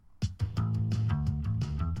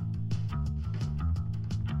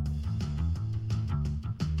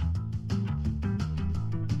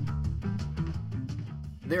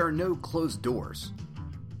There are no closed doors,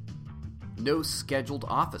 no scheduled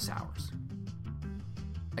office hours,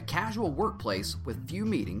 a casual workplace with few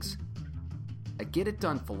meetings, a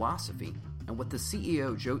get-it-done philosophy, and what the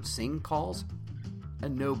CEO Jyot Singh calls a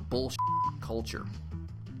no bullshit culture.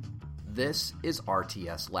 This is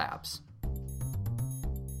RTS Labs.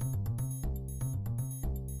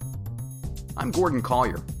 I'm Gordon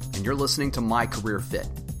Collier, and you're listening to My Career Fit,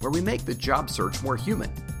 where we make the job search more human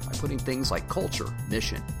by putting things like culture,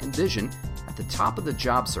 mission, and vision at the top of the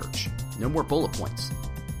job search. No more bullet points.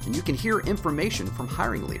 And you can hear information from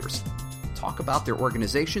hiring leaders, talk about their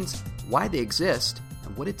organizations, why they exist,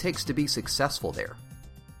 and what it takes to be successful there.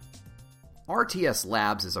 RTS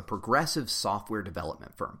Labs is a progressive software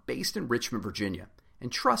development firm based in Richmond, Virginia,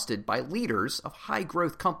 and trusted by leaders of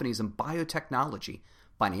high-growth companies in biotechnology,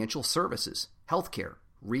 financial services, healthcare,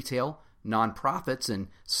 retail, nonprofits, and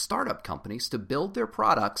startup companies to build their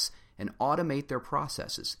products and automate their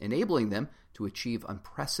processes, enabling them to achieve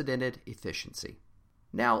unprecedented efficiency.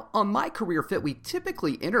 Now, on My Career Fit, we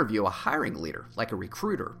typically interview a hiring leader, like a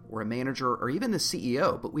recruiter or a manager or even the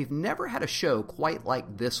CEO, but we've never had a show quite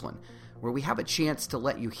like this one, where we have a chance to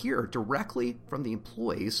let you hear directly from the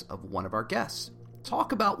employees of one of our guests.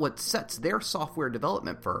 Talk about what sets their software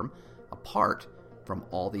development firm apart from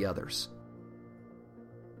all the others.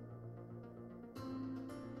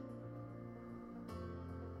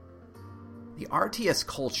 The RTS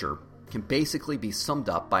culture can basically be summed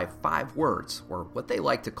up by 5 words, or what they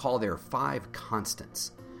like to call their 5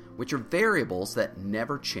 constants, which are variables that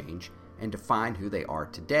never change and define who they are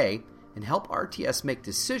today and help RTS make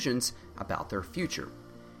decisions about their future.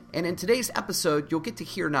 And in today's episode, you'll get to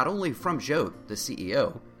hear not only from Jyot, the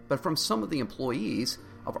CEO, but from some of the employees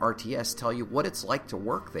of RTS tell you what it's like to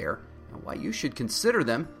work there and why you should consider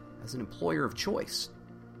them as an employer of choice.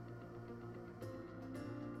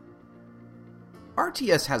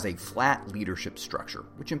 RTS has a flat leadership structure,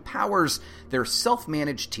 which empowers their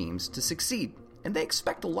self-managed teams to succeed. And they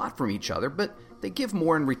expect a lot from each other, but they give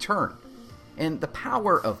more in return. And the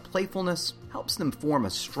power of playfulness helps them form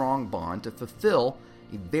a strong bond to fulfill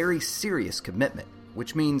a very serious commitment,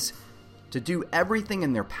 which means to do everything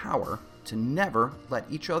in their power to never let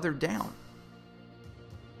each other down.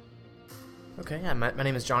 Okay, yeah, my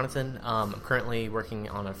name is Jonathan. I'm currently working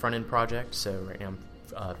on a front-end project, so right now I'm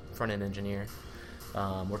a front-end engineer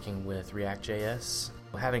working with React.js.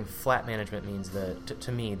 Having flat management means that,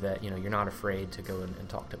 to me, that you're not afraid to go and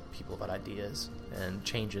talk to people about ideas and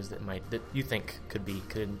changes that you think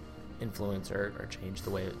could influence or change the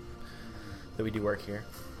way that we do work here.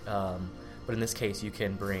 But in this case, you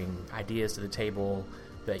can bring ideas to the table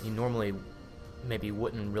that you normally maybe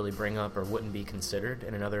wouldn't really bring up or wouldn't be considered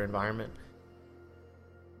in another environment.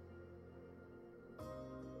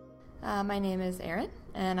 My name is Erin,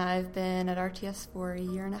 and I've been at RTS for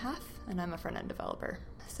 1.5 years, and I'm a front-end developer.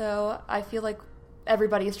 So I feel like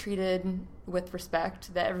everybody is treated with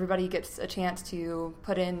respect, that everybody gets a chance to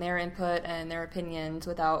put in their input and their opinions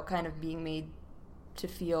without kind of being made to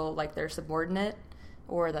feel like they're subordinate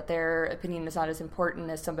or that their opinion is not as important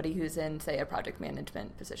as somebody who's in, say, a project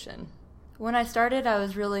management position. When I started, I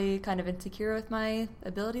was really kind of insecure with my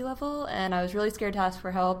ability level, and I was really scared to ask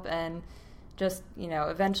for help, and just,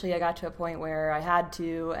 eventually I got to a point where I had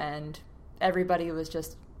to, and everybody was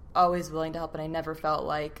just always willing to help, and I never felt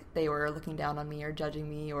like they were looking down on me or judging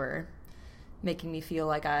me or making me feel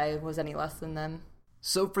like I was any less than them.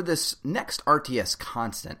 So for this next RTS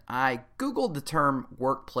constant, I Googled the term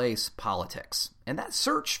workplace politics, and that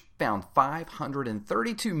search found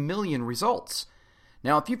 532 million results.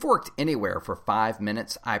 Now, if you've worked anywhere for 5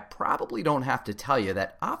 minutes, I probably don't have to tell you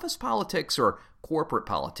that office politics or corporate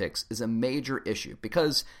politics is a major issue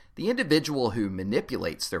because the individual who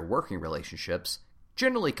manipulates their working relationships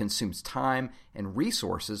generally consumes time and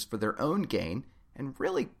resources for their own gain and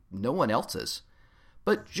really no one else's.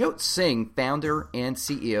 But Jyot Singh, founder and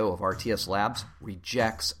CEO of RTS Labs,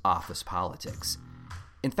 rejects office politics.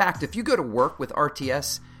 In fact, if you go to work with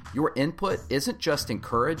RTS, your input isn't just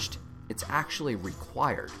encouraged, it's actually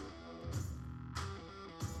required.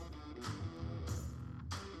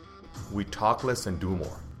 We talk less and do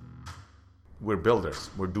more. We're builders,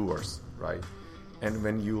 we're doers, right? And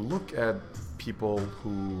when you look at people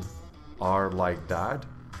who are like that,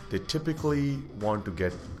 they typically want to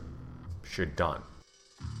get shit done.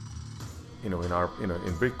 In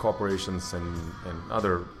big corporations and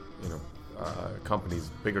other companies,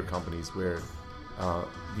 bigger companies, where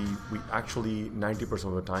we actually 90%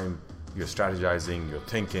 of the time you're strategizing, you're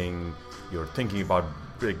thinking about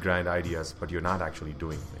big grand ideas, but you're not actually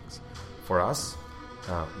doing things. For us,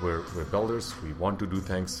 we're builders. We want to do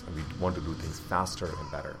things, and we want to do things faster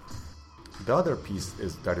and better. The other piece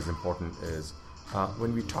that is important is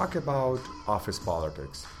when we talk about office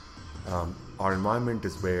politics, our environment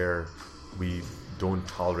is where we don't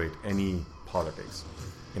tolerate any politics.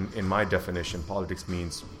 In my definition, politics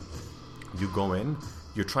means you go in,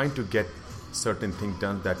 you're trying to get certain things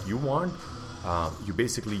done that you want. You're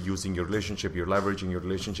basically using your relationship, you're leveraging your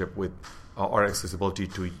relationship with or accessibility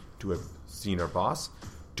to a senior boss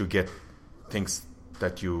to get things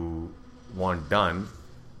that you want done.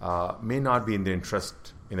 May not be in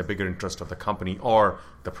the bigger interest of the company or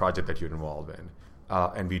the project that you're involved in.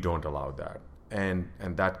 And we don't allow that. And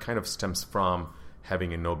that kind of stems from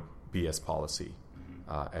having a no BS policy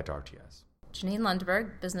at RTS. Janine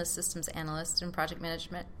Lundberg, Business Systems Analyst and Project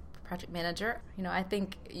Manager. I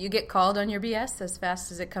think you get called on your BS as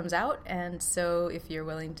fast as it comes out, and so if you're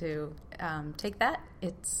willing to take that,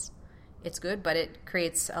 it's good, but it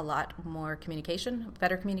creates a lot more communication,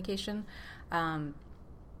 better communication.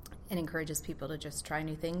 It encourages people to just try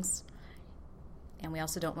new things, and we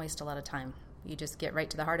also don't waste a lot of time. You just get right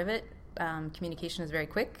to the heart of it. Communication is very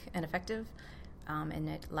quick and effective, and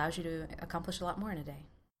it allows you to accomplish a lot more in a day.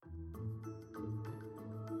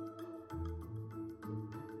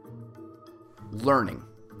 Learning.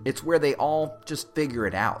 It's where they all just figure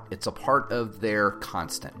it out. It's a part of their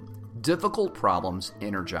constant. Difficult problems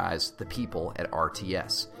energize the people at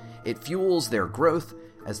RTS. It fuels their growth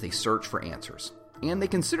as they search for answers. And they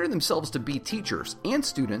consider themselves to be teachers and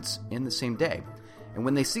students in the same day. And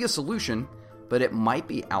when they see a solution, but it might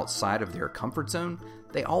be outside of their comfort zone,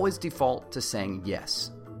 they always default to saying yes.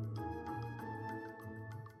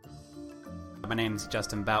 My name is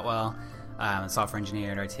Justin Boutwell. I'm a software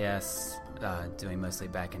engineer at RTS, doing mostly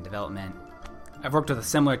back-end development. I've worked with a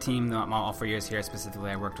similar team all 4 years here. Specifically,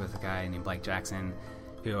 I worked with a guy named Blake Jackson,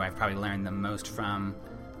 who I've probably learned the most from.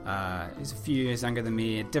 He's a few years younger than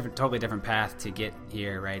me, totally different path to get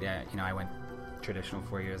here, right? I went traditional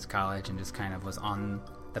 4 years of college and just kind of was on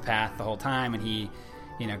the path the whole time, and he,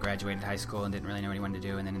 graduated high school and didn't really know what he wanted to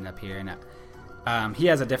do, and then ended up here. And he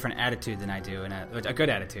has a different attitude than I do, and a good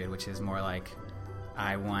attitude, which is more like,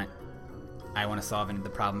 I want to solve the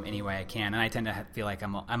problem any way I can, and I tend to feel like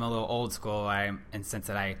I'm a little old school. In the sense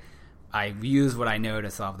that I use what I know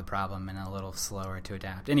to solve the problem and a little slower to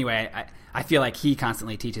adapt. Anyway, I feel like he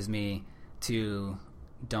constantly teaches me to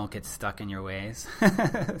don't get stuck in your ways.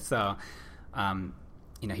 So,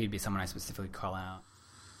 he'd be someone I specifically call out.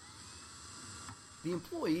 The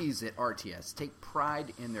employees at RTS take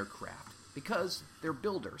pride in their craft because they're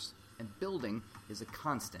builders, and building is a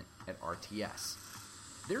constant at RTS.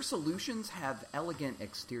 Their solutions have elegant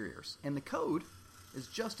exteriors, and the code is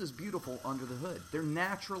just as beautiful under the hood. They're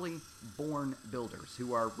naturally born builders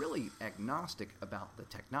who are really agnostic about the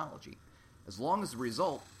technology, as long as the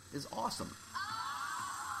result is awesome.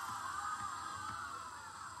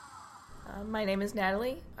 My name is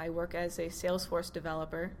Natalie. I work as a Salesforce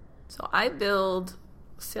developer. So I build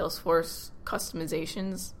Salesforce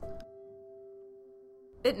customizations.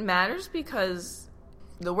 It matters because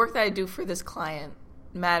the work that I do for this client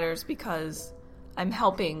matters because I'm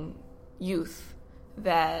helping youth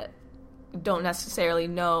that don't necessarily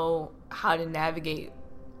know how to navigate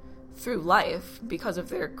through life because of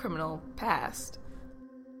their criminal past.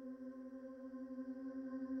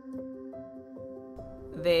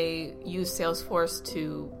 They use Salesforce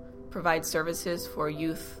to provide services for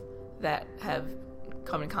youth that have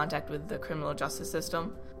come in contact with the criminal justice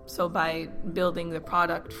system. So by building the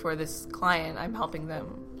product for this client, I'm helping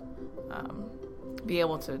them be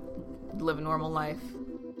able to live a normal life.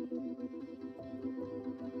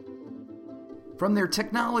 From their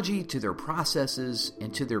technology to their processes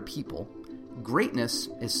and to their people, greatness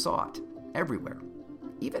is sought everywhere.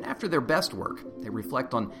 Even after their best work, they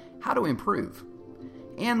reflect on how to improve.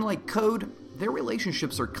 And like code, their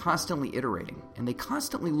relationships are constantly iterating, and they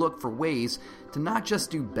constantly look for ways to not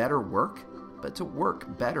just do better work, but to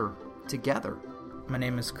work better together. My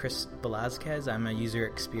name is Chris Velazquez. I'm a user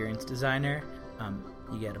experience designer.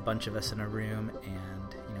 You get a bunch of us in a room,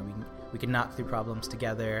 and we can knock through problems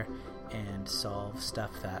together and solve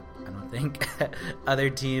stuff that I don't think other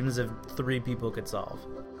teams of 3 people could solve.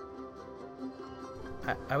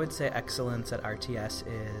 I would say excellence at RTS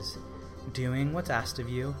is doing what's asked of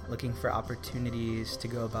you, looking for opportunities to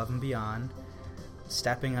go above and beyond,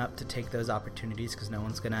 stepping up to take those opportunities because no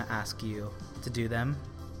one's going to ask you to do them,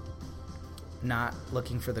 not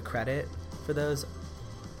looking for the credit for those,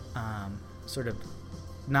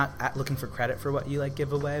 not looking for credit for what you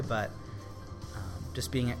give away, but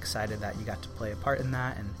just being excited that you got to play a part in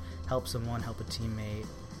that and help someone, help a teammate,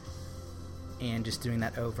 and just doing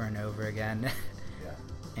that over and over again.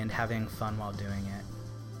 And having fun while doing it.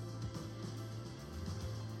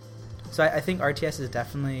 So I think RTS is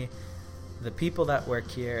definitely the people that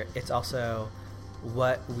work here. It's also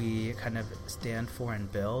what we kind of stand for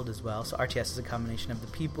and build as well. So RTS is a combination of the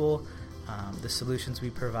people, the solutions we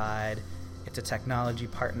provide. It's a technology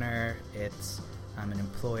partner. It's an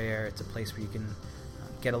employer. It's a place where you can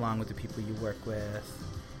get along with the people you work with.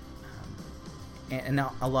 And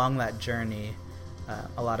now along that journey,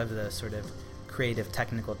 a lot of the sort of creative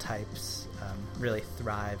technical types really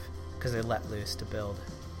thrive because they're let loose to build.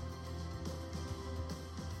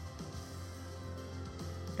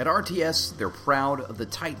 At RTS, they're proud of the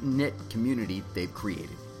tight-knit community they've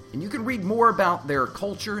created. And you can read more about their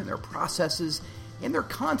culture and their processes and their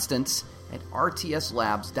constants at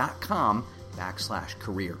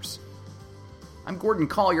rtslabs.com/careers. I'm Gordon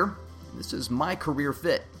Collier, and this is My Career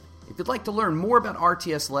Fit. If you'd like to learn more about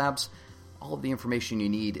RTS Labs, all of the information you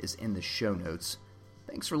need is in the show notes.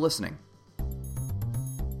 Thanks for listening.